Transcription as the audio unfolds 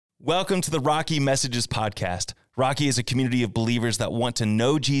Welcome to the Rocky Messages podcast. Rocky is a community of believers that want to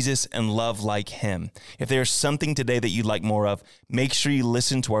know Jesus and love like him. If there's something today that you'd like more of, make sure you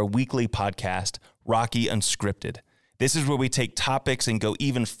listen to our weekly podcast, Rocky Unscripted. This is where we take topics and go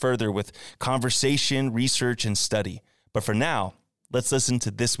even further with conversation, research, and study. But for now, let's listen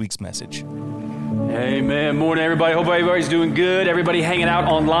to this week's message. Amen. Morning, everybody. Hope everybody's doing good. Everybody hanging out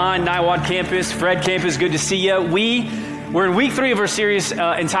online, Niwot campus, Fred campus, good to see you. We're in week 3 of our series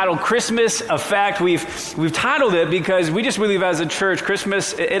entitled Christmas Effect. We've titled it because we just believe as a church,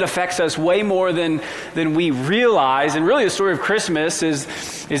 Christmas, it affects us way more than we realize. And really the story of Christmas is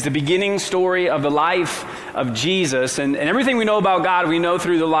the beginning story of the life of Jesus. And everything we know about God, we know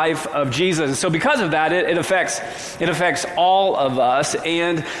through the life of Jesus. And so because of that, it affects all of us.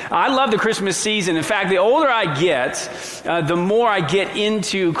 And I love the Christmas season. In fact, the older I get, the more I get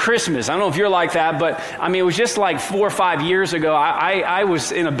into Christmas. I don't know if you're like that, but I mean, it was just like 4 or 5 years ago, I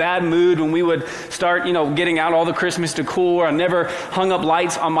was in a bad mood when we would start, getting out all the Christmas decor. I never hung up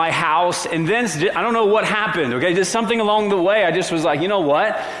lights on my house. And then, I don't know what happened, okay? Just something along the way, I just was like, you know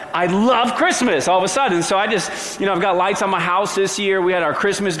what? I love Christmas all of a sudden. So I just, I've got lights on my house this year. We had our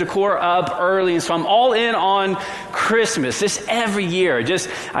Christmas decor up early. And so I'm all in on Christmas. This every year,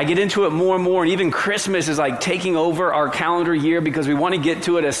 I get into it more and more. And even Christmas is like taking over our calendar year because we want to get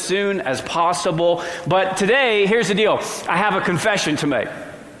to it as soon as possible. But today, here's the deal. I have a confession to make.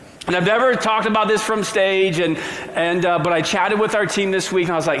 And I've never talked about this from stage, but I chatted with our team this week,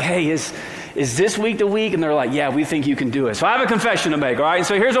 and I was like, hey, is this week the week? And they're like, yeah, we think you can do it. So I have a confession to make, all right? And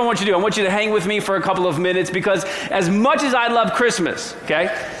so here's what I want you to do. I want you to hang with me for a couple of minutes because as much as I love Christmas, okay,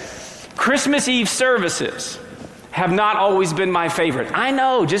 Christmas Eve services have not always been my favorite. I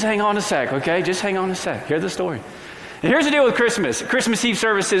know, just hang on a sec, okay? Just hang on a sec. Hear the story. And here's the deal with Christmas Eve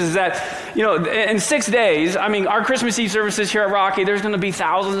services is that, in 6 days, our Christmas Eve services here at Rocky, there's going to be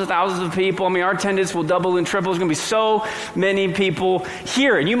thousands and thousands of people. Our attendance will double and triple. There's going to be so many people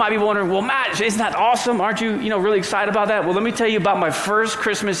here. And you might be wondering, well, Matt, isn't that awesome? Aren't you, really excited about that? Well, let me tell you about my first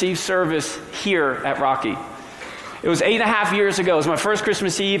Christmas Eve service here at Rocky. It was 8.5 years ago. It was my first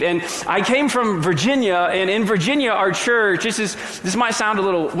Christmas Eve, and I came from Virginia, and in Virginia, our church, this might sound a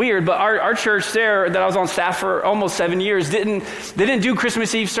little weird, but our church there that I was on staff for almost 7 years, they didn't do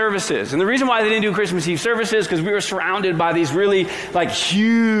Christmas Eve services. And the reason why they didn't do Christmas Eve services is because we were surrounded by these really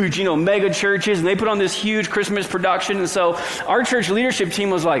huge, mega churches, and they put on this huge Christmas production, and so our church leadership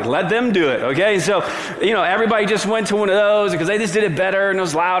team was like, let them do it, okay? And so, everybody just went to one of those because they just did it better, and it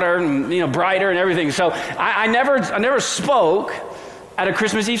was louder, and, brighter, and everything. So I never spoke at a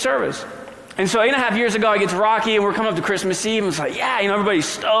Christmas Eve service. And so 8.5 years ago, I get to Rocky, and we're coming up to Christmas Eve, and it's like, yeah, everybody's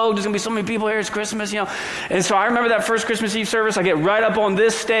stoked. There's going to be so many people here. It's Christmas, And so I remember that first Christmas Eve service. I get right up on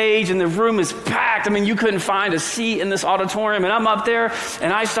this stage, and the room is packed. You couldn't find a seat in this auditorium. And I'm up there,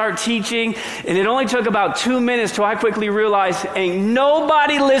 and I start teaching, and it only took about 2 minutes till I quickly realized, ain't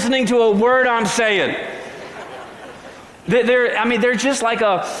nobody listening to a word I'm saying. There's just like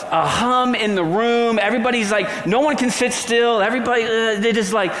a hum in the room. Everybody's like, no one can sit still. Everybody, they're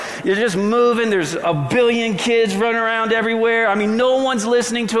just moving. There's a billion kids running around everywhere. No one's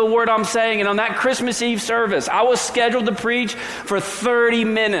listening to a word I'm saying. And on that Christmas Eve service, I was scheduled to preach for 30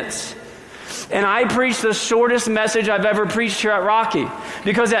 minutes. And I preached the shortest message I've ever preached here at Rocky.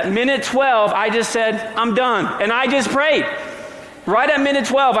 Because at minute 12, I just said, I'm done. And I just prayed. Right at minute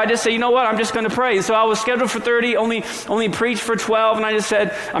 12, I just said, you know what, I'm just going to pray. And so I was scheduled for 30, only preached for 12, and I just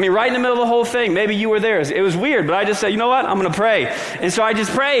said, right in the middle of the whole thing, maybe you were there. It was weird, but I just said, you know what, I'm going to pray. And so I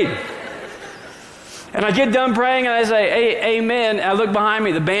just prayed. And I get done praying, and I say, hey, amen. And I look behind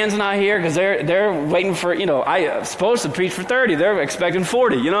me, the band's not here, because they're waiting for, I was supposed to preach for 30. They're expecting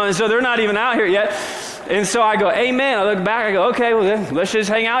 40, and so they're not even out here yet. And so I go, amen. I look back, I go, okay, well, then let's just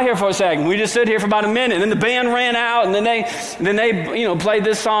hang out here for a second. We just stood here for about a minute, and then the band ran out, and then they played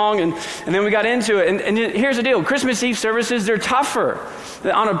this song, and then we got into it. And here's the deal. Christmas Eve services, they're tougher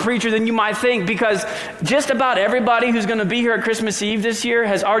on a preacher than you might think, because just about everybody who's going to be here at Christmas Eve this year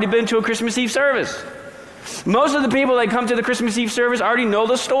has already been to a Christmas Eve service. Most of the people that come to the Christmas Eve service already know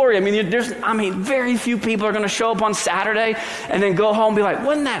the story. Very few people are going to show up on Saturday and then go home and be like,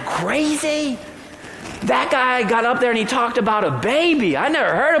 wasn't that crazy? That guy got up there and he talked about a baby. I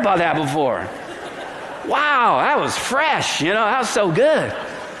never heard about that before. Wow, that was fresh. That was so good.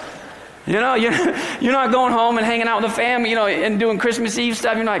 You're not going home and hanging out with the family, and doing Christmas Eve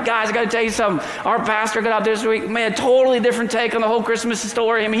stuff. You're like, guys, I got to tell you something. Our pastor got up there this week, made a totally different take on the whole Christmas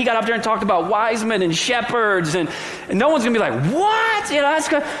story. He got up there and talked about wise men and shepherds, and no one's going to be like, what? That's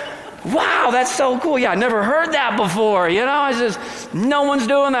good. wow, that's so cool. Yeah, I never heard that before. It's just, no one's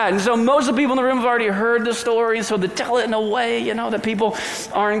doing that. And so most of the people in the room have already heard the story. And so they tell it in a way, that people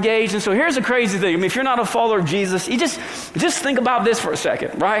are engaged. And so here's the crazy thing. I mean, if you're not a follower of Jesus, you just think about this for a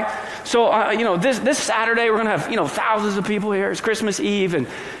second, right? So, this Saturday, we're going to have, thousands of people here. It's Christmas Eve. And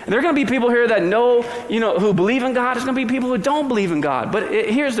there are going to be people here that know, who believe in God. There's going to be people who don't believe in God. But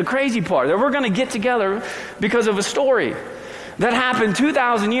here's the crazy part, that we're going to get together because of a story that happened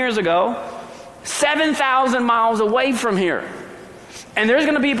 2,000 years ago, 7,000 miles away from here. And there's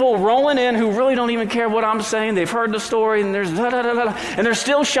going to be people rolling in who really don't even care what I'm saying. They've heard the story, and and they're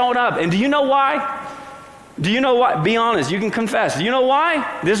still showing up. And do you know why? Do you know why? Be honest. You can confess. Do you know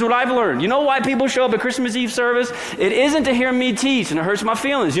why? This is what I've learned. You know why people show up at Christmas Eve service? It isn't to hear me teach, and it hurts my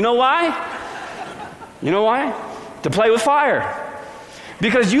feelings. You know why? You know why? To play with fire.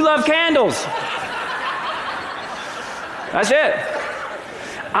 Because you love candles. That's it.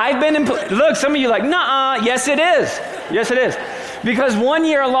 I've been look, some of you are like, nuh-uh. Yes, it is. Yes, it is. Because one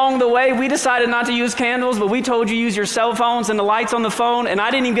year along the way, we decided not to use candles, but we told you use your cell phones and the lights on the phone, and I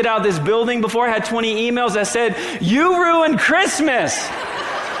didn't even get out of this building before I had 20 emails that said, you ruined Christmas.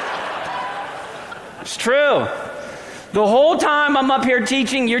 It's true. The whole time I'm up here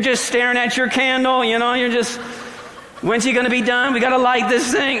teaching, you're just staring at your candle, you're just, when's he going to be done? We got to light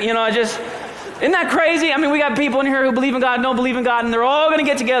this thing, Isn't that crazy? I mean, we got people in here who believe in God, don't believe in God, and they're all going to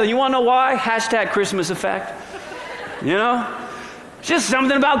get together. You want to know why? Hashtag Christmas effect. Just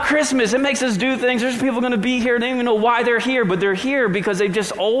something about Christmas. It makes us do things. There's people going to be here. They don't even know why they're here, but they're here because they've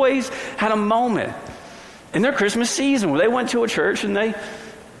just always had a moment in their Christmas season where they went to a church and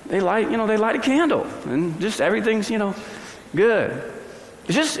they light a candle, and just everything's, good.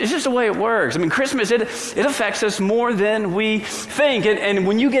 It's just the way it works. I mean, Christmas, it affects us more than we think. And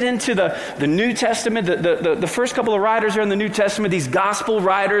when you get into the New Testament, the first couple of writers are in the New Testament, these gospel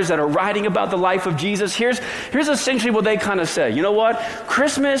writers that are writing about the life of Jesus, here's essentially what they kind of say. You know what?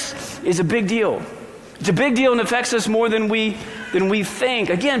 Christmas is a big deal. It's a big deal and affects us more than we think.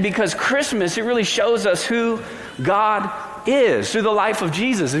 Again, because Christmas, it really shows us who God is through the life of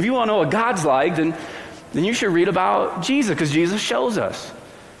Jesus. If you want to know what God's like, then you should read about Jesus, because Jesus shows us.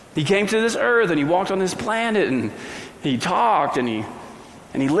 He came to this earth and he walked on this planet and he talked and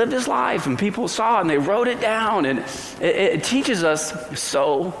he lived his life, and people saw it and they wrote it down, and it teaches us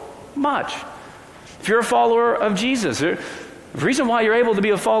so much. If you're a follower of Jesus, the reason why you're able to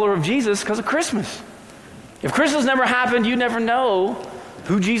be a follower of Jesus is because of Christmas. If Christmas never happened, you never know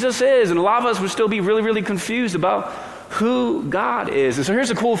who Jesus is, and a lot of us would still be really, really confused about who God is. And so here's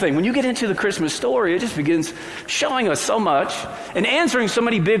the cool thing. When you get into the Christmas story, it just begins showing us so much and answering so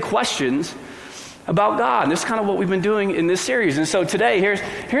many big questions about God. And this is kind of what we've been doing in this series. And so today,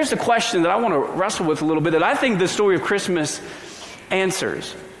 here's the question that I want to wrestle with a little bit, that I think the story of Christmas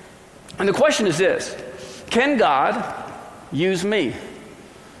answers. And the question is this: can God use me?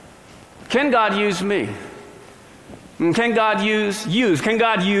 Can God use me? And can God use you? Can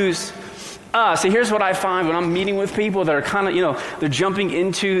God use us? See, here's what I find when I'm meeting with people that are kind of, they're jumping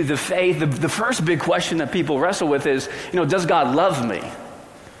into the faith. The first big question that people wrestle with is, does God love me?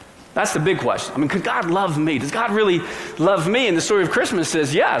 That's the big question. I mean, could God love me? Does God really love me? And the story of Christmas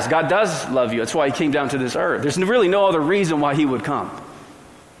says, yes, God does love you. That's why he came down to this earth. There's really no other reason why he would come.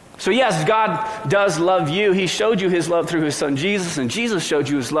 So yes, God does love you. He showed you his love through his son Jesus, and Jesus showed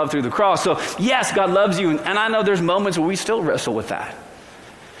you his love through the cross. So yes, God loves you, and I know there's moments where we still wrestle with that.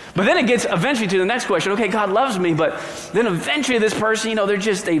 But then it gets eventually to the next question. Okay, God loves me, but then eventually this person,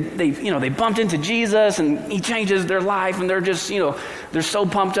 they bumped into Jesus and he changes their life, and they're just, they're so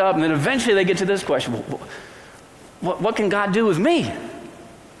pumped up. And then eventually they get to this question: what can God do with me?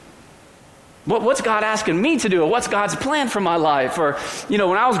 What's God asking me to do? Or what's God's plan for my life? Or, when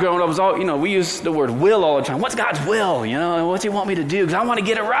I was growing up, we use the word will all the time. What's God's will? What's he want me to do? Because I want to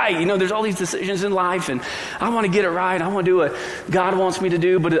get it right. There's all these decisions in life, and I want to get it right. I want to do what God wants me to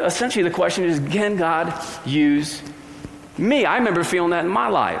do. But essentially the question is, can God use me? I remember feeling that in my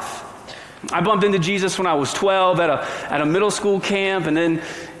life. I bumped into Jesus when I was 12 at a middle school camp, and then,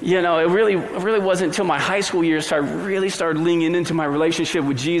 it really wasn't until my high school years I really started leaning into my relationship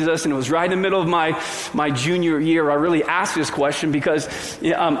with Jesus, and it was right in the middle of my junior year I really asked this question, because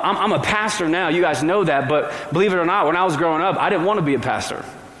I'm a pastor now. You guys know that, but believe it or not, when I was growing up, I didn't want to be a pastor.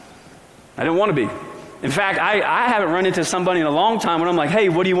 I didn't want to be. In fact, I haven't run into somebody in a long time when I'm like, hey,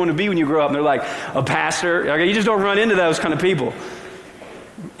 what do you want to be when you grow up? And they're like, a pastor. You just don't run into those kind of people.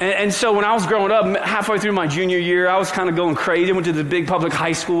 And so when I was growing up, halfway through my junior year, I was kind of going crazy. I went to the big public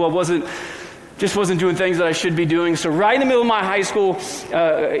high school. I wasn't just wasn't doing things that I should be doing. So right in the middle of my high school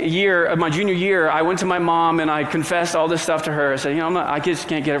year, my junior year, I went to my mom and I confessed all this stuff to her. I said, I just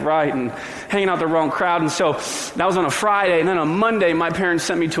can't get it right, and hanging out the wrong crowd. And so that was on a Friday. And then on Monday, my parents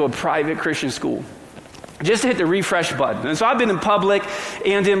sent me to a private Christian school, just to hit the refresh button. And so I've been in public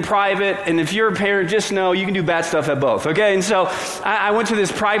and in private, and if you're a parent, just know you can do bad stuff at both, okay? And so I went to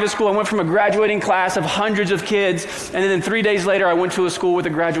this private school. I went from a graduating class of hundreds of kids, and then 3 days later, I went to a school with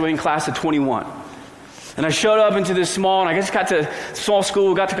a graduating class of 21. And I showed up into this small, and I just got to small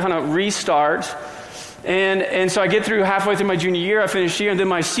school, got to kind of restart. And so I get through halfway through my junior year, I finished year, and then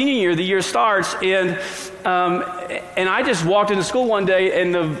my senior year, the year starts, and I just walked into school one day,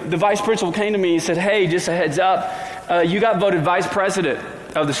 and the vice principal came to me and said, hey, just a heads up, you got voted vice president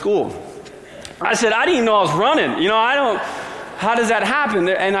of the school. I said, I didn't even know I was running. How does that happen?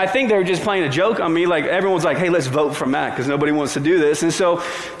 And I think they were just playing a joke on me. Like, everyone's like, hey, let's vote for Matt because nobody wants to do this. And so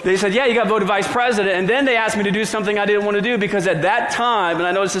they said, yeah, you got voted vice president. And then they asked me to do something I didn't want to do because at that time, and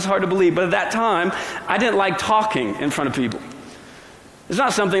I know this is hard to believe, but at that time, I didn't like talking in front of people. It's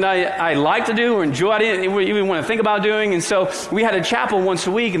not something I like to do or enjoy. I didn't even want to think about doing. And so we had a chapel once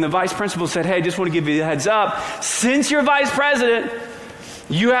a week, and the vice principal said, hey, just want to give you a heads up. Since you're vice president,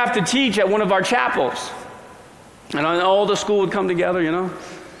 you have to teach at one of our chapels. And all the school would come together,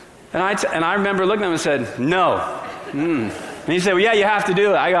 And I remember looking at him and said, no. And he said, well, yeah, you have to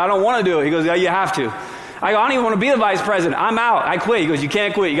do it. I don't want to do it. He goes, yeah, you have to. I go, I don't even want to be the vice president. I'm out. I quit. He goes, you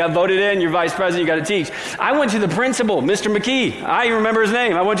can't quit. You got voted in. You're vice president. You got to teach. I went to the principal, Mr. McKee. I remember his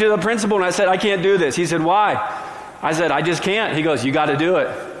name. I went to the principal and I said, I can't do this. He said, why? I said, I just can't. He goes, you got to do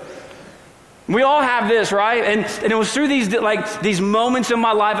it. We all have this, right? And it was through these moments in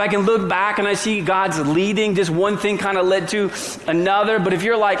my life I can look back and I see God's leading. Just one thing kind of led to another. But if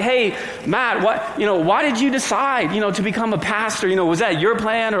you're like, hey, Matt, why did you decide, to become a pastor? Was that your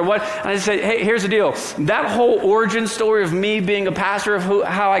plan or what? And I said, hey, here's the deal. That whole origin story of me being a pastor, of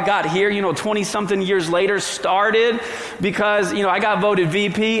how I got here, 20-something years later, started because, I got voted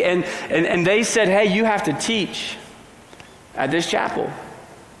VP and they said, hey, you have to teach at this chapel.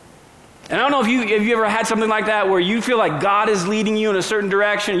 And I don't know if you ever had something like that where you feel like God is leading you in a certain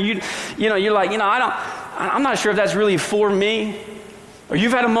direction. You're like, I'm not sure if that's really for me. Or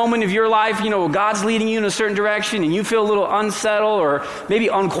you've had a moment of your life, God's leading you in a certain direction and you feel a little unsettled or maybe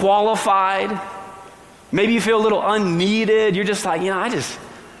unqualified. Maybe you feel a little unneeded. You're just like, I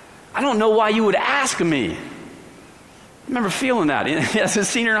don't know why you would ask me. I remember feeling that as a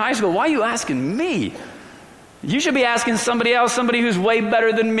senior in high school. Why are you asking me? You should be asking somebody else, somebody who's way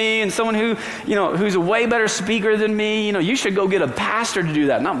better than me and someone who, who's a way better speaker than me. You should go get a pastor to do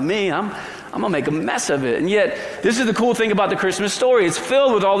that, not me. I'm going to make a mess of it. And yet, this is the cool thing about the Christmas story. It's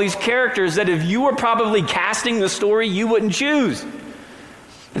filled with all these characters that if you were probably casting the story, you wouldn't choose.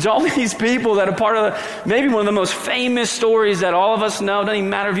 It's all these people that are part of maybe one of the most famous stories that all of us know. It doesn't even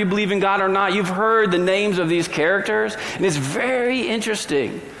matter if you believe in God or not. You've heard the names of these characters. And it's very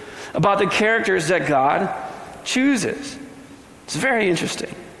interesting about the characters that God chooses. It's very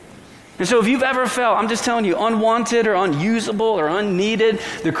interesting. And so if you've ever felt, I'm just telling you, unwanted or unusable or unneeded,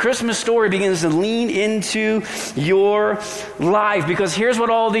 the Christmas story begins to lean into your life. Because here's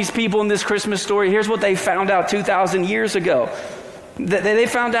what all these people in this Christmas story, here's what they found out 2,000 years ago. They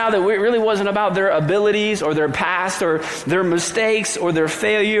found out that it really wasn't about their abilities or their past or their mistakes or their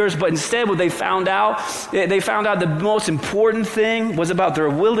failures, but instead what they found out the most important thing was about their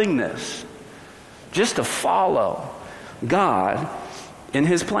willingness just to follow God in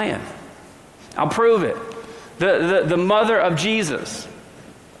his plan. I'll prove it. The mother of Jesus,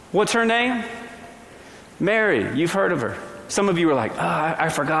 what's her name? Mary. You've heard of her. Some of you are like, I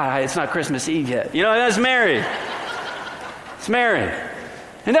forgot. It's not Christmas Eve yet. That's Mary. It's Mary.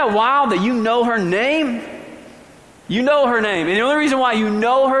 Isn't that wild that you know her name? You know her name. And the only reason why you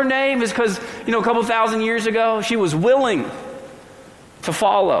know her name is because, a couple thousand years ago, she was willing to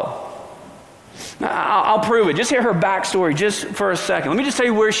follow. I'll prove it. Just hear her backstory just for a second. Let me just tell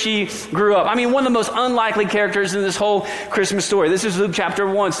you where she grew up. One of the most unlikely characters in this whole Christmas story. This is Luke chapter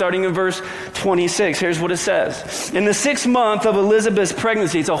 1, starting in verse 26. Here's what it says. In the 6th month of Elizabeth's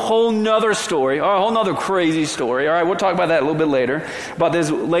pregnancy, it's a whole nother story, or a whole nother crazy story. All right, we'll talk about that a little bit later, about this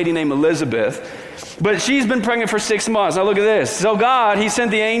lady named Elizabeth. But she's been pregnant for 6 months. Now look at this. So God, he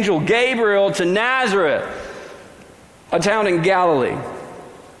sent the angel Gabriel to Nazareth, a town in Galilee.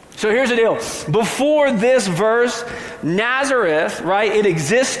 So here's the deal. Before this verse, Nazareth, right, it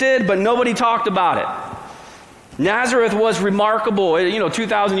existed, but nobody talked about it. Nazareth was remarkable,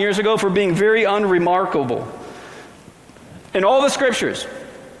 2,000 years ago for being very unremarkable. In all the scriptures,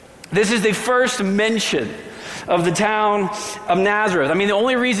 this is the first mention of the town of Nazareth. I mean, the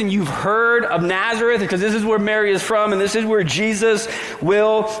only reason you've heard of Nazareth is because this is where Mary is from, and this is where Jesus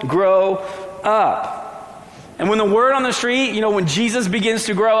will grow up. And when the word on the street, when Jesus begins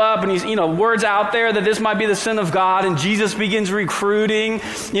to grow up and he's, words out there that this might be the Son of God, and Jesus begins recruiting,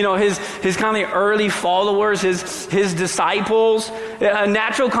 his kind of early followers, his disciples, a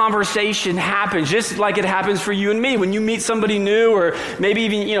natural conversation happens, just like it happens for you and me. When you meet somebody new, or maybe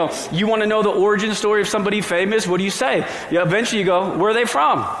even, you want to know the origin story of somebody famous, what do you say? Eventually you go, where are they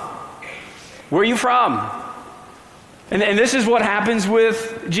from? Where are you from? And this is what happens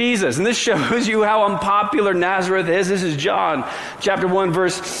with Jesus. And this shows you how unpopular Nazareth is. This is John chapter 1,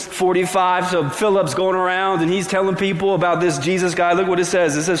 verse 45. So Philip's going around and he's telling people about this Jesus guy. Look what it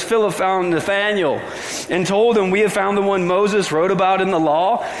says. It says, Philip found Nathanael and told him, we have found the one Moses wrote about in the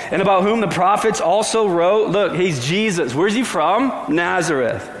law and about whom the prophets also wrote. Look, he's Jesus. Where's he from?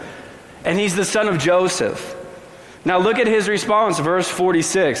 Nazareth. And he's the son of Joseph. Now look at his response, verse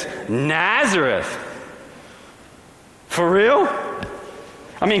 46. Nazareth? For real?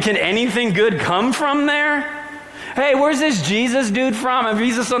 I mean, can anything good come from there? Hey, where's this Jesus dude from? If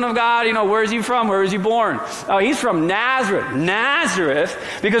he's the Son of God, where's he from? Where was he born? Oh, he's from Nazareth. Nazareth,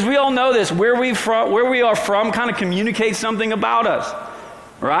 because we all know this, where we are from kind of communicates something about us,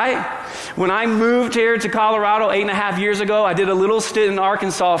 right? When I moved here to Colorado 8.5 years ago, I did a little stint in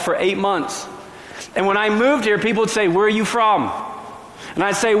Arkansas for 8 months. And when I moved here, people would say, where are you from? And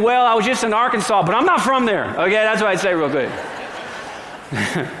I'd say, well, I was just in Arkansas, but I'm not from there. Okay, that's what I'd say real quick.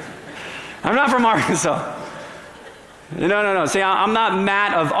 I'm not from Arkansas. No. See, I'm not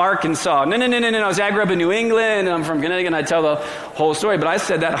Matt of Arkansas. No. See, I grew up in New England, and I'm from Connecticut, and I tell the whole story. But I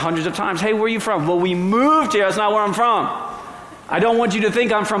said that hundreds of times. Hey, where are you from? Well, we moved here. That's not where I'm from. I don't want you to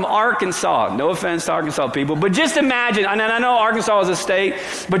think I'm from Arkansas. No offense to Arkansas people, but just imagine, and I know Arkansas is a state,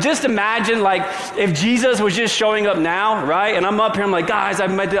 but just imagine like if Jesus was just showing up now, right? And I'm up here, I'm like, guys, I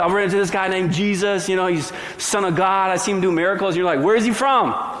ran into this guy named Jesus, he's Son of God. I see him do miracles. And you're like, where's he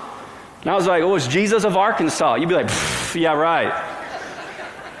from? And I was like, oh, it's Jesus of Arkansas. You'd be like, yeah, right.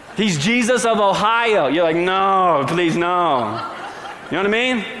 He's Jesus of Ohio. You're like, no, please, no. You know what I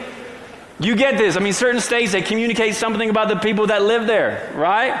mean? You get this. I mean, certain states, they communicate something about the people that live there,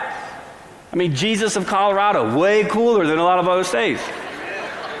 right? I mean, Jesus of Colorado, way cooler than a lot of other states.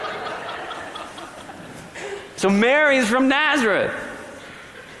 So Mary's from Nazareth.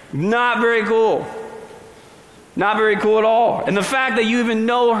 Not very cool. Not very cool at all. And the fact that you even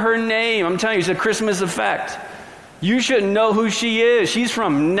know her name, I'm telling you, it's a Christmas effect. You shouldn't know who she is. She's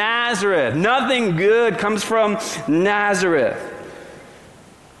from Nazareth. Nothing good comes from Nazareth.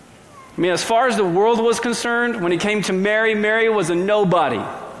 I mean, as far as the world was concerned, when it came to Mary, Mary was a nobody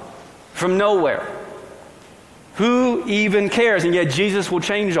from nowhere. Who even cares? And yet Jesus will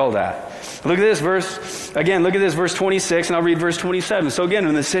change all that. Look at this verse 26, and I'll read verse 27. So again,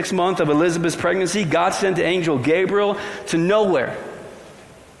 in the 6th month of Elizabeth's pregnancy, God sent the angel Gabriel to nowhere,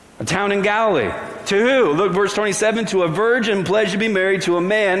 a town in Galilee. To who? Look, verse 27, to a virgin pledged to be married to a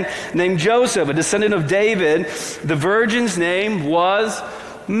man named Joseph, a descendant of David. The virgin's name was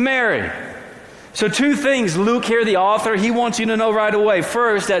Mary. So 2 things, Luke here, the author, he wants you to know right away.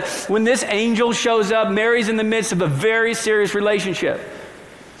 First, that when this angel shows up, Mary's in the midst of a very serious relationship.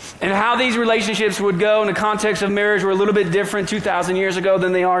 And how these relationships would go in the context of marriage were a little bit different 2,000 years ago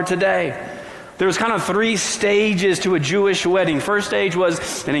than they are today. There was kind of 3 stages to a Jewish wedding. First stage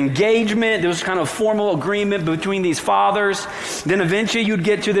was an engagement. There was kind of formal agreement between these fathers. Then eventually you'd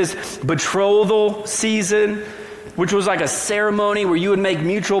get to this betrothal season, which was like a ceremony where you would make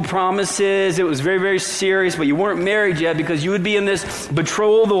mutual promises. It was very, very serious, but you weren't married yet because you would be in this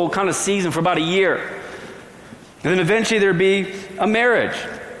betrothal kind of season for about a year. And then eventually there'd be a marriage.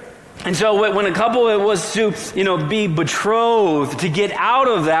 And so when a couple was to, be betrothed, to get out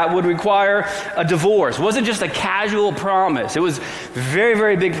of that would require a divorce. It wasn't just a casual promise. It was a very,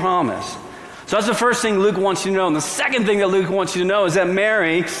 very big promise. So that's the first thing Luke wants you to know. And the second thing that Luke wants you to know is that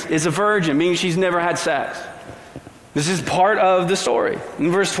Mary is a virgin, meaning she's never had sex. This is part of the story. In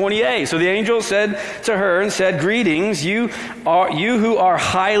verse 28, so the angel said to her and said, greetings, you who are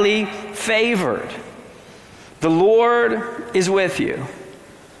highly favored. The Lord is with you.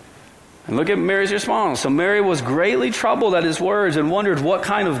 And look at Mary's response. So Mary was greatly troubled at his words and wondered what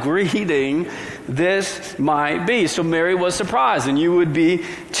kind of greeting this might be. So Mary was surprised, and you would be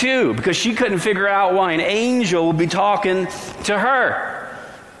too, because she couldn't figure out why an angel would be talking to her.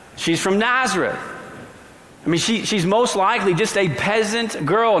 She's from Nazareth. I mean, she's most likely just a peasant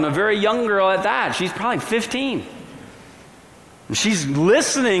girl, and a very young girl at that. She's probably 15. She's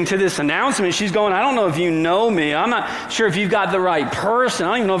listening to this announcement. She's going, I don't know if you know me. I'm not sure if you've got the right person. I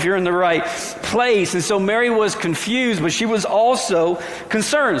don't even know if you're in the right place. And so Mary was confused, but she was also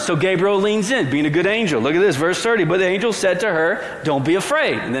concerned. So Gabriel leans in, being a good angel. Look at this, verse 30. But the angel said to her, don't be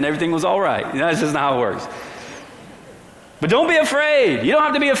afraid. And then everything was all right. That's just not how it works. But don't be afraid. You don't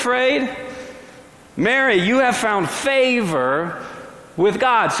have to be afraid. Mary, you have found favor with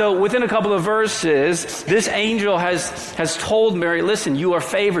God. So within a couple of verses, this angel has told Mary, listen, you are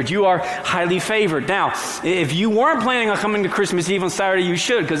favored. You are highly favored. Now, if you weren't planning on coming to Christmas Eve on Saturday, you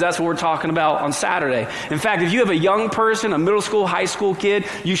should, because that's what we're talking about on Saturday. In fact, if you have a young person, a middle school, high school kid,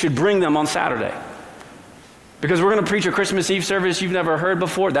 you should bring them on Saturday. Because we're going to preach a Christmas Eve service you've never heard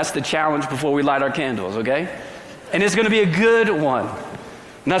before. That's the challenge before we light our candles, okay? And it's going to be a good one.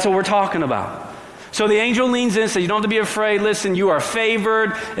 And that's what we're talking about. So the angel leans in and says, you don't have to be afraid. Listen, you are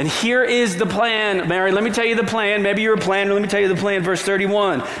favored. And here is the plan. Mary, let me tell you the plan. Maybe you're a planner. Let me tell you the plan. Verse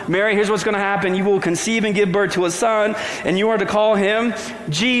 31. Mary, here's what's going to happen. You will conceive and give birth to a son, and you are to call him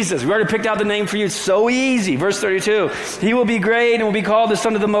Jesus. We already picked out the name for you. It's so easy. Verse 32. He will be great and will be called the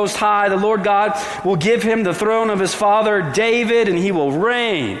Son of the Most High. The Lord God will give him the throne of his father David, and he will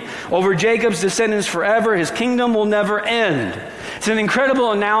reign over Jacob's descendants forever. His kingdom will never end. It's an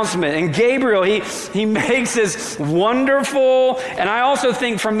incredible announcement. And Gabriel, he makes this wonderful, and I also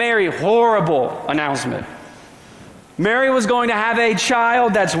think for Mary, horrible announcement. Mary was going to have a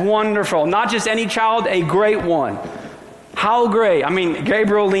child that's wonderful. Not just any child, a great one. How great? I mean,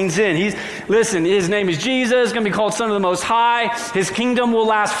 Gabriel leans in. Listen, his name is Jesus, going to be called Son of the Most High. His kingdom will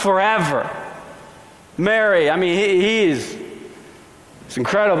last forever. Mary, I mean, it's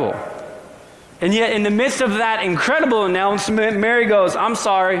incredible. And yet, in the midst of that incredible announcement, Mary goes, I'm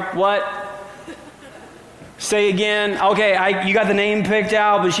sorry, what? Say again. Okay, you got the name picked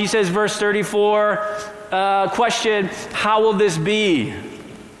out, but she says, verse 34, question, how will this be?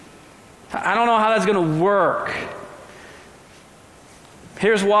 I don't know how that's going to work.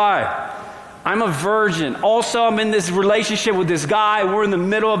 Here's why. I'm a virgin. Also, I'm in this relationship with this guy. We're in the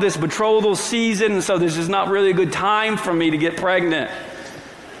middle of this betrothal season, and so this is not really a good time for me to get pregnant.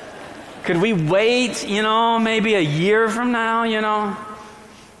 Could we wait, maybe a year from now,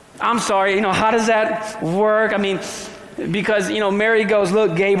 I'm sorry, how does that work? I mean, because, Mary goes,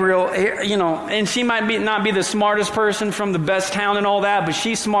 look, Gabriel, and she might not be the smartest person from the best town and all that, but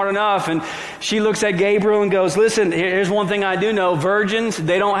she's smart enough. And she looks at Gabriel and goes, listen, here's one thing I do know. Virgins,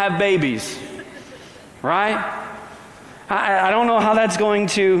 they don't have babies, right? I don't know how that's going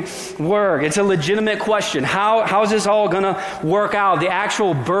to work. It's a legitimate question. How is this all going to work out? The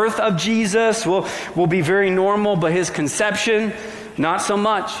actual birth of Jesus will be very normal, but his conception, not so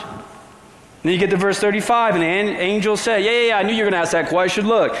much. Then you get to verse 35, and the angel said, yeah, I knew you were going to ask that question.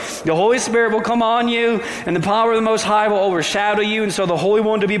 Look, the Holy Spirit will come on you, and the power of the Most High will overshadow you, and so the Holy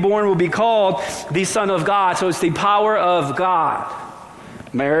One to be born will be called the Son of God. So it's the power of God.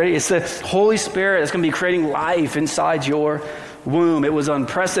 Mary, it's the Holy Spirit that's going to be creating life inside your womb. It was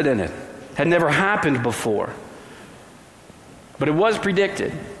unprecedented. Had never happened before. But it was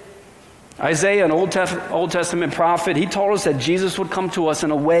predicted. Isaiah, an Old Testament prophet, he told us that Jesus would come to us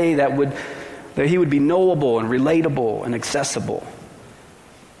in a way that he would be knowable and relatable and accessible.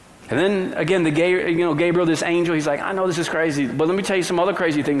 And then again, Gabriel, this angel, he's like, I know this is crazy, but let me tell you some other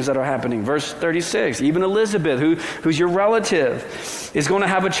crazy things that are happening. Verse 36, even Elizabeth, who's your relative, is going to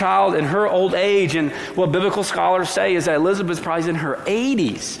have a child in her old age. And what biblical scholars say is that Elizabeth's probably in her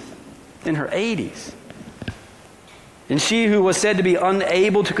 80s. In her 80s. And she who was said to be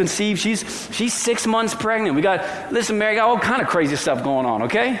unable to conceive, she's 6 months pregnant. Listen, Mary, got all kind of crazy stuff going on,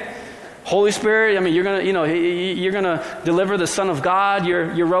 okay? Holy Spirit, I mean, you're gonna deliver the Son of God.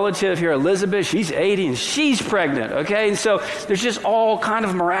 Your relative here, Elizabeth, she's 80 and she's pregnant. Okay, and so there's just all kind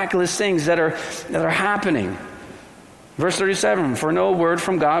of miraculous things that are happening. Verse 37, for no word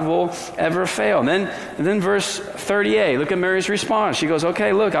from God will ever fail. And then verse 38, look at Mary's response. She goes,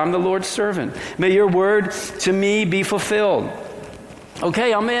 okay, look, I'm the Lord's servant. May your word to me be fulfilled.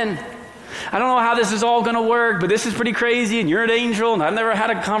 Okay, I'm in. I don't know how this is all going to work, but this is pretty crazy, and you're an angel, and I've never had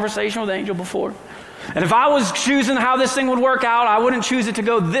a conversation with an angel before. And if I was choosing how this thing would work out, I wouldn't choose it to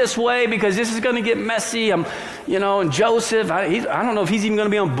go this way because this is going to get messy. And Joseph, I don't know if he's even going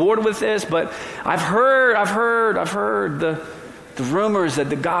to be on board with this, but I've heard the rumors that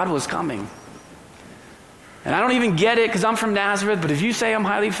the God was coming. And I don't even get it because I'm from Nazareth, but if you say I'm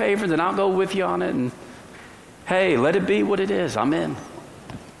highly favored, then I'll go with you on it. And hey, let it be what it is. I'm in.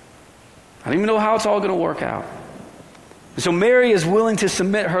 I don't even know how it's all going to work out. So Mary is willing to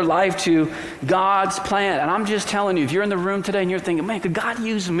submit her life to God's plan. And I'm just telling you, if you're in the room today and you're thinking, man, could God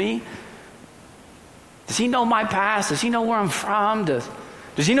use me? Does he know my past? Does he know where I'm from?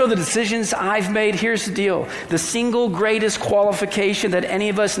 Does he know the decisions I've made? Here's the deal. The single greatest qualification that any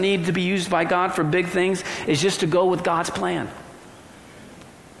of us need to be used by God for big things is just to go with God's plan.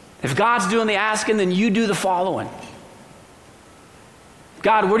 If God's doing the asking, then you do the following.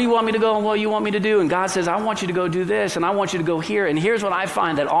 God, where do you want me to go and what do you want me to do? And God says, I want you to go do this and I want you to go here. And here's what I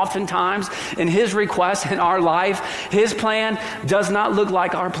find, that oftentimes in his request in our life, his plan does not look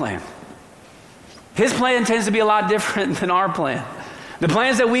like our plan. His plan tends to be a lot different than our plan. The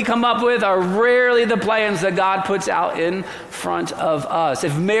plans that we come up with are rarely the plans that God puts out in front of us.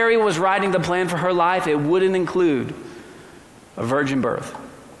 If Mary was writing the plan for her life, it wouldn't include a virgin birth.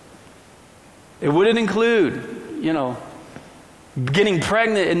 It wouldn't include, getting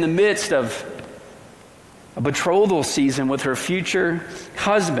pregnant in the midst of a betrothal season with her future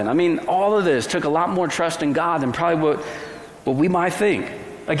husband. I mean, all of this took a lot more trust in God than probably what we might think.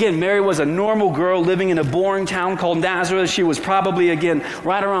 Again, Mary was a normal girl living in a boring town called Nazareth. She was probably,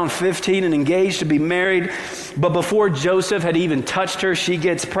 right around 15 and engaged to be married. But before Joseph had even touched her, she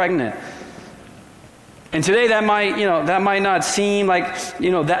gets pregnant. And today that might not seem like,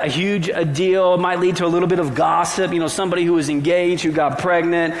 that huge a deal. It might lead to a little bit of gossip, somebody who was engaged, who got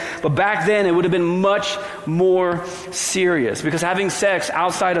pregnant. But back then it would have been much more serious, because having sex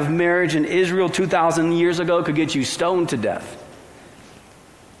outside of marriage in Israel 2,000 years ago could get you stoned to death.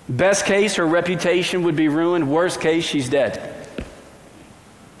 Best case, her reputation would be ruined. Worst case, she's dead.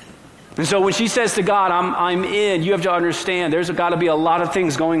 And so when she says to God, I'm in, you have to understand there's got to be a lot of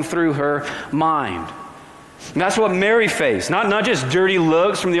things going through her mind. And that's what Mary faced. Not just dirty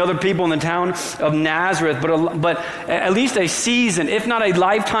looks from the other people in the town of Nazareth, but at least a season, if not a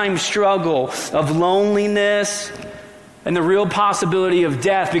lifetime struggle of loneliness and the real possibility of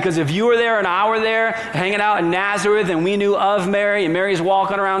death. Because if you were there and I were there hanging out in Nazareth and we knew of Mary and Mary's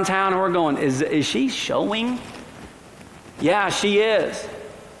walking around town and we're going, is she showing? Yeah, she is.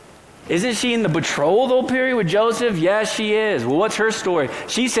 Isn't she in the betrothal period with Joseph? Yes, she is. Well, what's her story?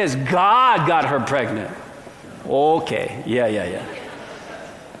 She says God got her pregnant. Okay, yeah.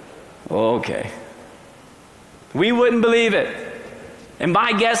 Okay. We wouldn't believe it. And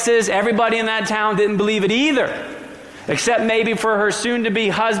my guess is everybody in that town didn't believe it either. Except maybe for her soon-to-be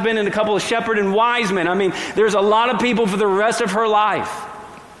husband and a couple of shepherd and wise men. I mean, there's a lot of people for the rest of her life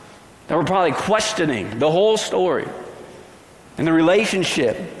that were probably questioning the whole story and the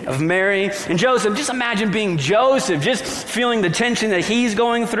relationship of Mary and Joseph. Just imagine being Joseph, just feeling the tension that he's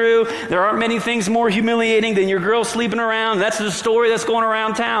going through. There aren't many things more humiliating than your girl sleeping around. That's the story that's going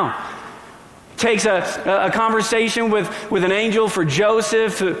around town. Takes a conversation with an angel for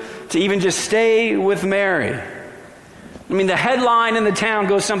Joseph to even just stay with Mary. I mean, the headline in the town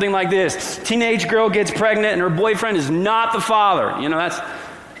goes something like this: teenage girl gets pregnant and her boyfriend is not the father.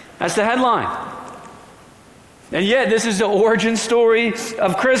 That's the headline. And yet, this is the origin story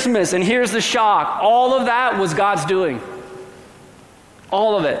of Christmas. And here's the shock. All of that was God's doing.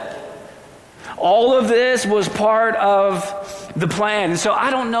 All of it. All of this was part of the plan. And so I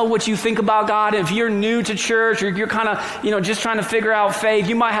don't know what you think about God. If you're new to church or you're kind of, just trying to figure out faith,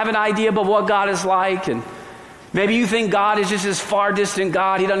 you might have an idea about what God is like. And maybe you think God is just this far distant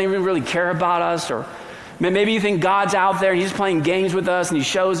God. He doesn't even really care about us. Or maybe you think God's out there, he's playing games with us and he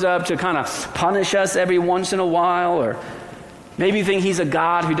shows up to kind of punish us every once in a while. Or maybe you think he's a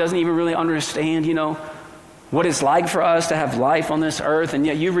God who doesn't even really understand, what it's like for us to have life on this earth. And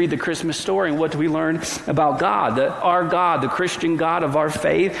yet you read the Christmas story, and what do we learn about God? That our God, the Christian God of our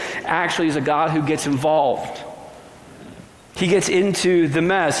faith, actually is a God who gets involved. He gets into the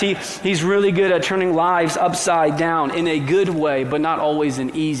mess. He's really good at turning lives upside down in a good way, but not always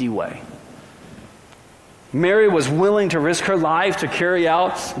an easy way. Mary was willing to risk her life to carry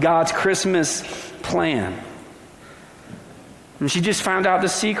out God's Christmas plan. And she just found out the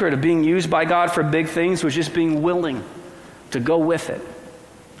secret of being used by God for big things was just being willing to go with it.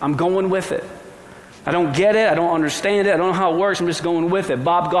 I'm going with it. I don't get it. I don't understand it. I don't know how it works. I'm just going with it.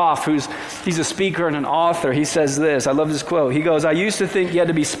 Bob Goff, he's a speaker and an author, he says this. I love this quote. He goes, "I used to think you had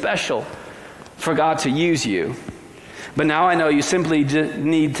to be special for God to use you. But now I know you simply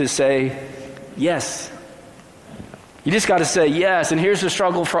need to say yes." You just got to say yes. And here's the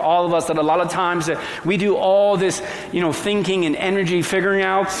struggle for all of us, that a lot of times that we do all this, thinking and energy, figuring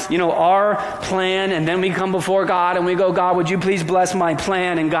out, our plan. And then we come before God and we go, "God, would you please bless my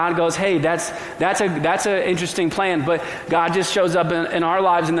plan?" And God goes, "Hey, that's an interesting plan." But God just shows up in our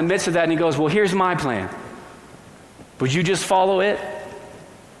lives in the midst of that. And he goes, "Well, here's my plan. Would you just follow it,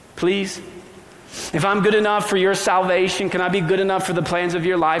 please?" If I'm good enough for your salvation, can I be good enough for the plans of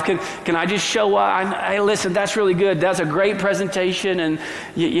your life? Can I just show up? Hey, listen, that's really good. That's a great presentation. And,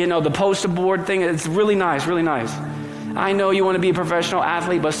 you know, the poster board thing, it's really nice, really nice. I know you want to be a professional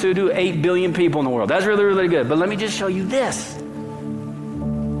athlete, but so do 8 billion people in the world. That's really, really good. But let me just show you this.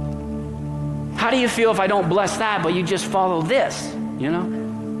 How do you feel if I don't bless that, but you just follow this, you know?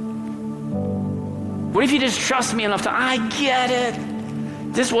 What if you just trust me enough I get it.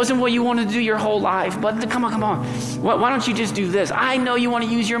 This wasn't what you wanted to do your whole life, but come on. Why don't you just do this? I know you want to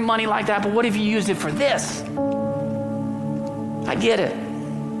use your money like that, but what if you used it for this? I get it.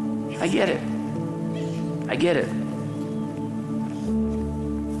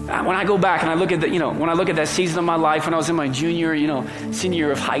 When I go back and I look at when I look at that season of my life when I was in my junior, senior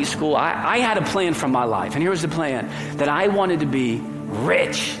year of high school, I had a plan for my life. And here was the plan, that I wanted to be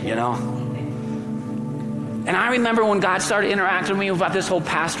rich, And I remember when God started interacting with me about this whole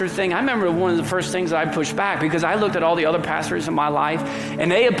pastor thing, I remember one of the first things that I pushed back, because I looked at all the other pastors in my life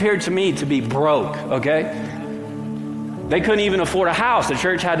and they appeared to me to be broke, okay? They couldn't even afford a house. The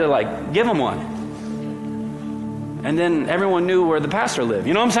church had to give them one. And then everyone knew where the pastor lived.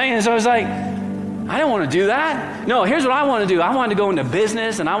 You know what I'm saying? And so I was like, I don't want to do that. No, here's what I want to do. I wanted to go into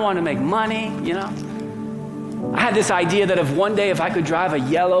business and I wanted to make money, I had this idea that if one day if I could drive a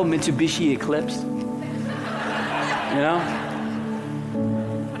yellow Mitsubishi Eclipse,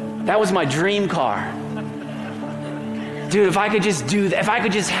 that was my dream car. Dude, if I could just do that, if I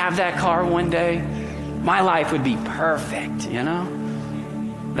could just have that car one day, my life would be perfect,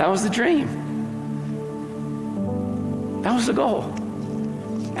 That was the dream. That was the goal.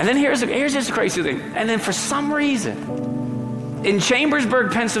 And then here's just the crazy thing. And then for some reason, in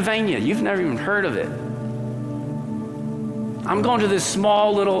Chambersburg, Pennsylvania, you've never even heard of it. I'm going to this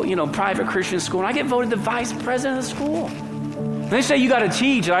small little, private Christian school, and I get voted the vice president of the school. And they say, you got to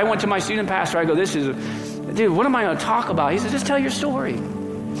teach. And I went to my student pastor. I go, dude, what am I going to talk about? He said, just tell your story.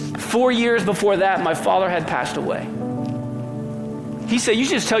 4 years before that, my father had passed away. He said, you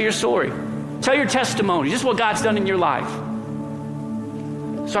should just tell your story. Tell your testimony, just what God's done in your life.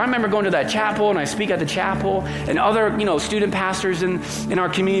 So I remember going to that chapel, and I speak at the chapel, and other, student pastors in our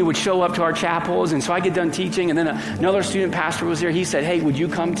community would show up to our chapels, and so I get done teaching, and then another student pastor was there. He said, hey, would you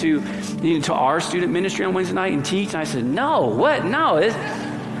come to our student ministry on Wednesday night and teach? And I said, no, what? No.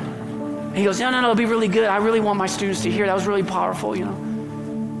 He goes, no, it'll be really good. I really want my students to hear. That was really powerful,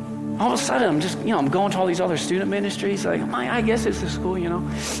 All of a sudden, I'm going to all these other student ministries. I guess it's the school,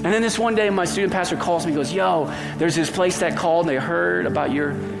 And then this one day, my student pastor calls me and goes, yo, there's this place that called, and they heard about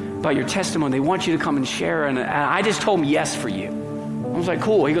your testimony. They want you to come and share. And I just told them yes for you. I was like,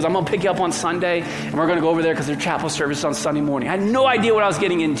 cool. He goes, I'm going to pick you up on Sunday, and we're going to go over there because their chapel service is on Sunday morning. I had no idea what I was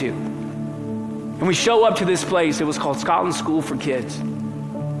getting into. And we show up to this place. It was called Scotland School for Kids.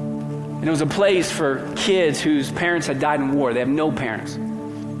 And it was a place for kids whose parents had died in war. They have no parents.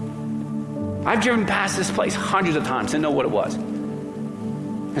 I've driven past this place hundreds of times and know what it was.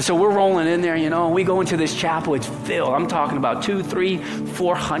 And so we're rolling in there, and we go into this chapel. It's filled. I'm talking about 200, 300,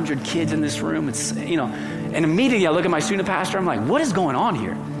 400 kids in this room. It's, and immediately I look at my student pastor. I'm like, what is going on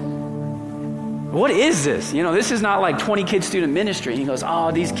here? What is this? This is not like 20 kid student ministry. And he goes,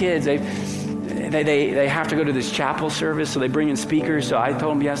 oh, these kids, they have to go to this chapel service, so they bring in speakers. So I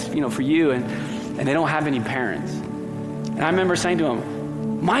told them, yes, for you. And they don't have any parents. And I remember saying to him,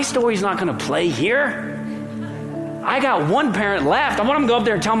 my story's not going to play here. I got one parent left. I want them to go up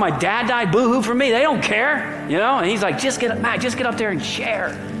there and tell my dad died. Boo-hoo for me. They don't care, And he's like, Matt, just get up there and share.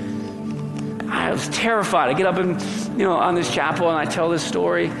 I was terrified. I get up and, on this chapel, and I tell this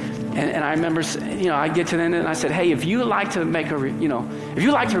story. And I remember, I get to the end and I said, hey, if you like to if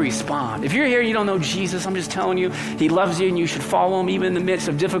you like to respond, if you're here and you don't know Jesus, I'm just telling you, he loves you and you should follow him even in the midst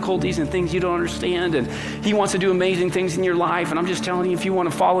of difficulties and things you don't understand. And he wants to do amazing things in your life. And I'm just telling you, if you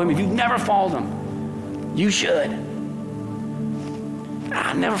want to follow him, if you've never followed him, you should.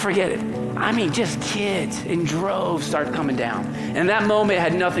 I'll never forget it. I mean, just kids in droves start coming down. And that moment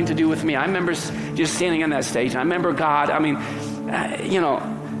had nothing to do with me. I remember just standing on that stage. And I remember God,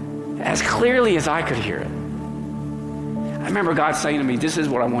 as clearly as I could hear it. I remember God saying to me, this is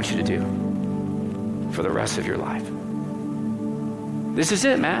what I want you to do for the rest of your life. This is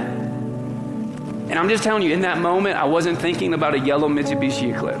it, man. And I'm just telling you, in that moment, I wasn't thinking about a yellow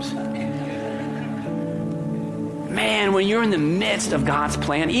Mitsubishi Eclipse. Man, when you're in the midst of God's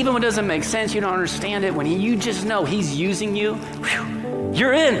plan, even when it doesn't make sense, you don't understand it, when you just know he's using you,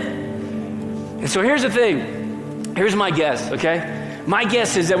 you're in. And so here's the thing. Here's my guess, okay? My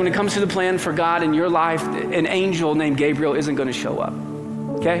guess is that when it comes to the plan for God in your life, an angel named Gabriel isn't going to show up,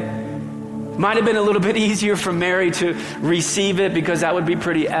 okay? Might have been a little bit easier for Mary to receive it because that would be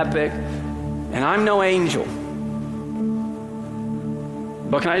pretty epic. And I'm no angel.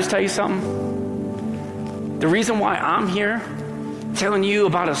 But can I just tell you something? The reason why I'm here telling you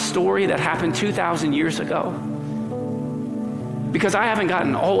about a story that happened 2,000 years ago, because I haven't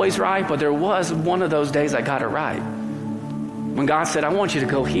gotten always right, but there was one of those days I got it right. When God said, I want you to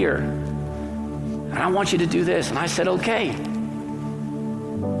go here, and I want you to do this. And I said, okay.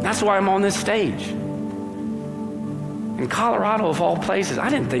 That's why I'm on this stage. In Colorado, of all places, I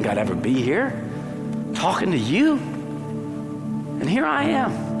didn't think I'd ever be here talking to you. And here I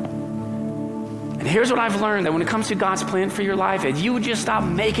am. And here's what I've learned, that when it comes to God's plan for your life, if you would just stop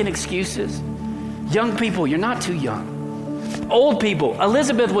making excuses. Young people, you're not too young. Old people,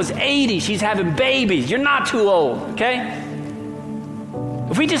 Elizabeth was 80. She's having babies. You're not too old, okay?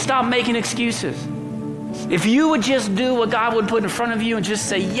 If we just stop making excuses. If you would just do what God would put in front of you and just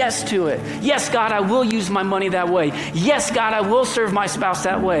say yes to it. Yes, God, I will use my money that way. Yes, God, I will serve my spouse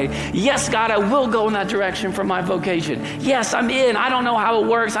that way. Yes, God, I will go in that direction for my vocation. Yes, I'm in. I don't know how it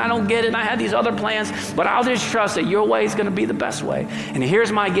works. I don't get it. I had these other plans, but I'll just trust that your way is going to be the best way. And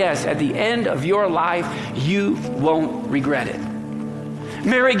here's my guess. At the end of your life, you won't regret it.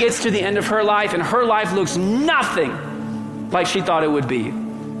 Mary gets to the end of her life, and her life looks nothing like she thought it would be.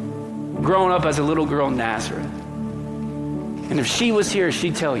 Growing up as a little girl in Nazareth. And if she was here,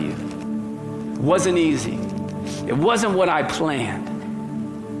 she'd tell you, it wasn't easy. It wasn't what I planned.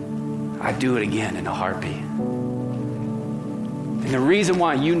 I'd do it again in a heartbeat. And the reason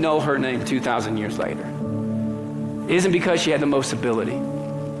why you know her name 2,000 years later isn't because she had the most ability.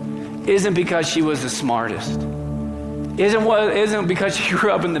 Isn't because she was the smartest. Isn't because she grew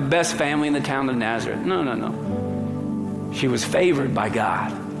up in the best family in the town of Nazareth. No. She was favored by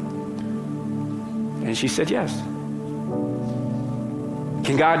God. And she said yes.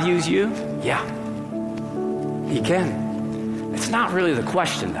 Can God use you? Yeah, He can. It's not really the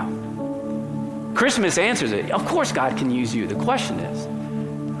question, though. Christmas answers it. Of course God can use you. The question is,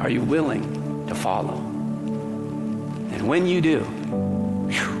 are you willing to follow? And when you do,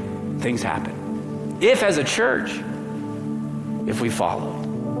 things happen. If as a church, if we follow,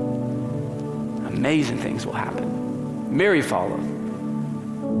 amazing things will happen. Mary followed.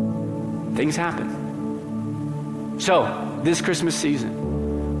 Things happen. So, this Christmas season,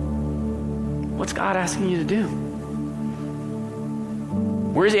 what's God asking you to do?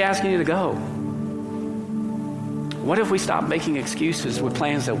 Where is He asking you to go? What if we stop making excuses with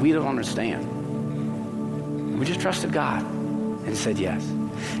plans that we don't understand? We just trusted God and said yes.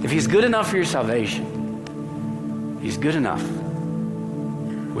 If He's good enough for your salvation, He's good enough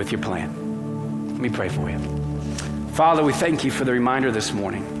with your plan. Let me pray for you. Father, we thank You for the reminder this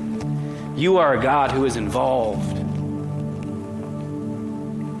morning. You are a God who is involved.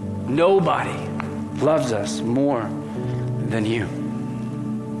 Nobody loves us more than You.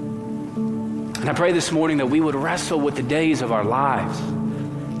 And I pray this morning that we would wrestle with the days of our lives.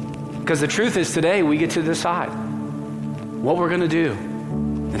 Because the truth is today we get to decide what we're going to do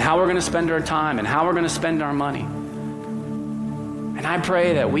and how we're going to spend our time and how we're going to spend our money. And I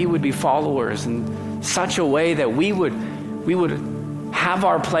pray that we would be followers in such a way that we would have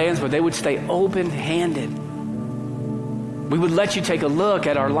our plans, but they would stay open-handed. We would let You take a look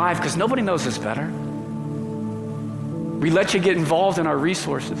at our life because nobody knows us better. We let You get involved in our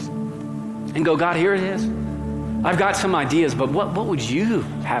resources and go, God, here it is. I've got some ideas, but what would You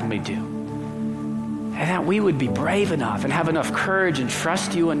have me do? And that we would be brave enough and have enough courage and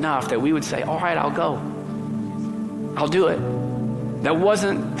trust You enough that we would say, all right, I'll go. I'll do it. That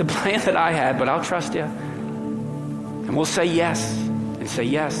wasn't the plan that I had, but I'll trust You. And we'll say yes and say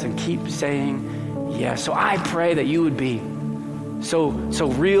yes and keep saying yes. So I pray that You would be so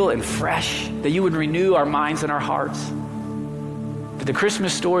real and fresh, that You would renew our minds and our hearts. That the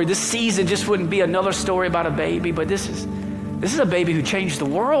Christmas story, this season just wouldn't be another story about a baby, but this is a baby who changed the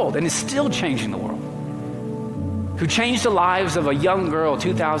world and is still changing the world. Who changed the lives of a young girl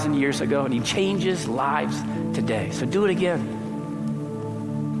 2,000 years ago, and He changes lives today. So do it again.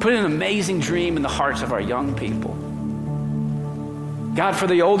 Put an amazing dream in the hearts of our young people. God, for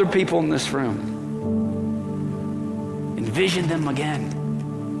the older people in this room, envision them again.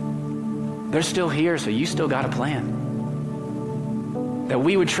 They're still here, so You still got a plan. That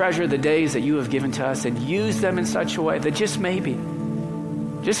we would treasure the days that You have given to us and use them in such a way that just maybe,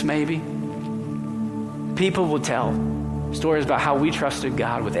 people will tell stories about how we trusted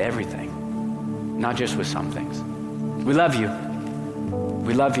God with everything, not just with some things. We love You.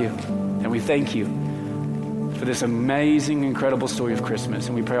 We love You, and we thank You for this amazing, incredible story of Christmas.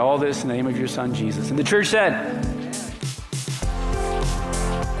 And we pray all this in the name of Your Son, Jesus. And the church said,